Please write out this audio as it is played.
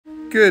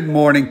Good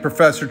morning,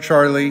 Professor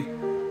Charlie.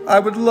 I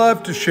would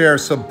love to share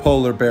some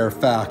polar bear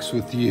facts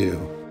with you.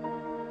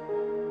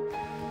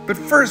 But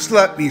first,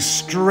 let me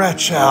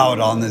stretch out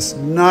on this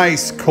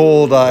nice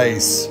cold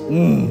ice.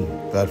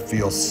 That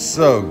feels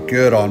so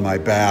good on my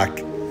back.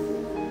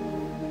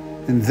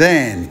 And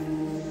then,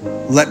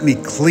 let me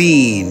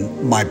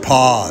clean my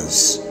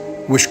paws,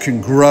 which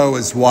can grow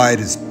as wide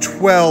as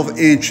 12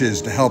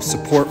 inches to help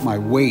support my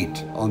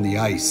weight on the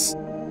ice.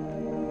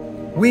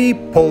 We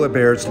polar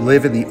bears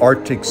live in the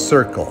Arctic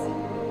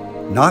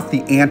Circle, not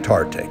the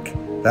Antarctic.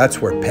 That's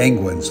where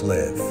penguins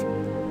live.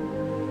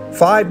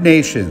 5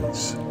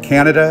 nations,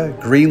 Canada,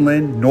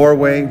 Greenland,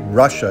 Norway,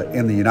 Russia,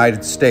 and the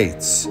United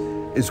States,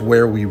 is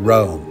where we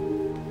roam.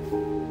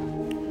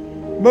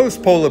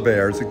 Most polar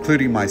bears,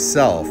 including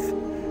myself,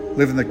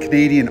 live in the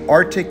Canadian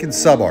Arctic and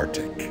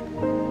subarctic,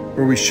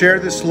 where we share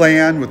this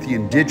land with the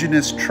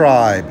indigenous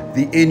tribe,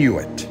 the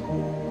Inuit,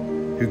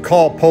 who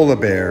call polar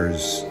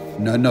bears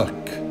Nanook.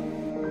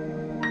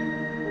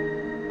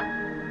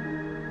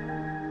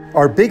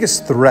 Our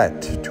biggest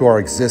threat to our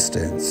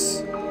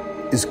existence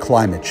is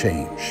climate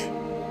change.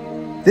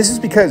 This is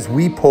because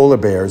we polar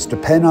bears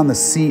depend on the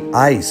sea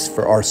ice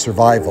for our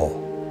survival.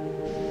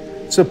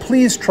 So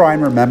please try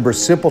and remember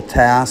simple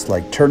tasks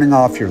like turning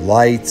off your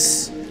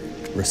lights,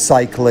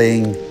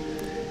 recycling,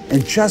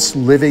 and just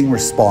living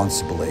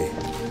responsibly.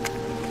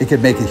 It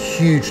can make a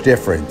huge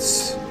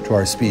difference to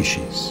our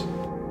species.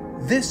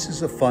 This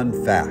is a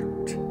fun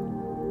fact.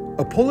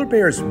 A polar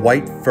bear's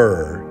white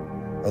fur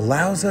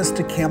allows us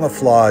to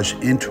camouflage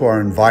into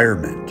our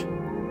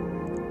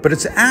environment. But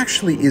it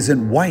actually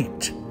isn't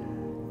white.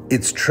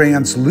 It's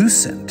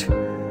translucent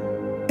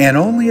and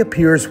only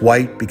appears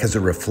white because it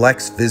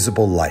reflects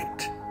visible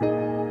light.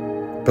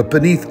 But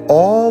beneath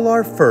all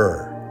our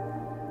fur,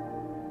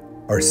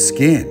 our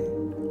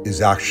skin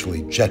is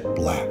actually jet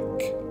black.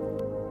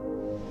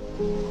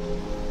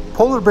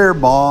 Polar bear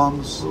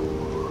moms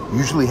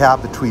usually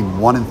have between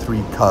 1 and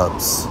 3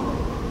 cubs.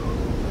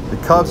 The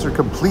cubs are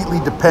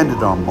completely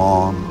dependent on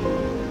mom,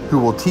 who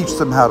will teach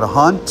them how to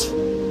hunt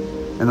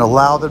and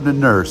allow them to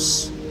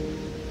nurse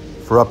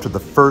for up to the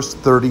first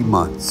 30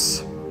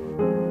 months.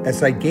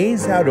 As I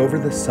gaze out over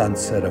the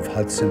sunset of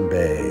Hudson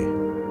Bay,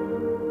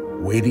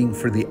 waiting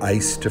for the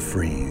ice to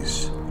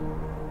freeze,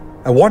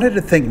 I wanted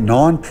to thank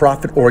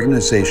nonprofit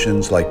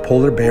organizations like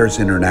Polar Bears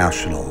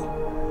International,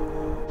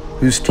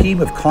 whose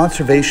team of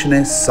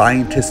conservationists,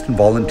 scientists, and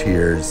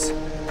volunteers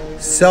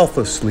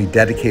selflessly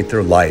dedicate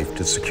their life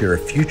to secure a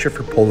future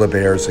for polar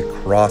bears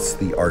across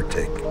the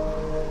Arctic.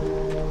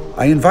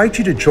 I invite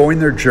you to join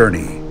their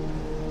journey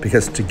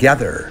because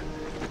together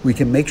we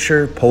can make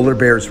sure polar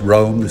bears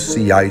roam the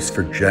sea ice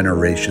for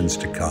generations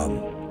to come.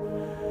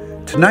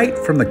 Tonight,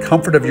 from the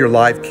comfort of your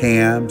live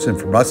cams and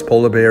from us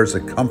polar bears,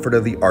 the comfort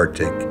of the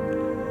Arctic,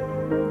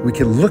 we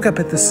can look up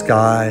at the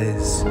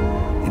skies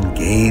and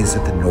gaze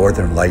at the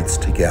northern lights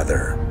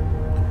together.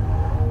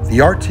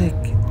 The Arctic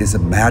is a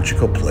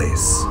magical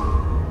place.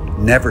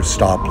 Never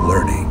stop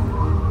learning.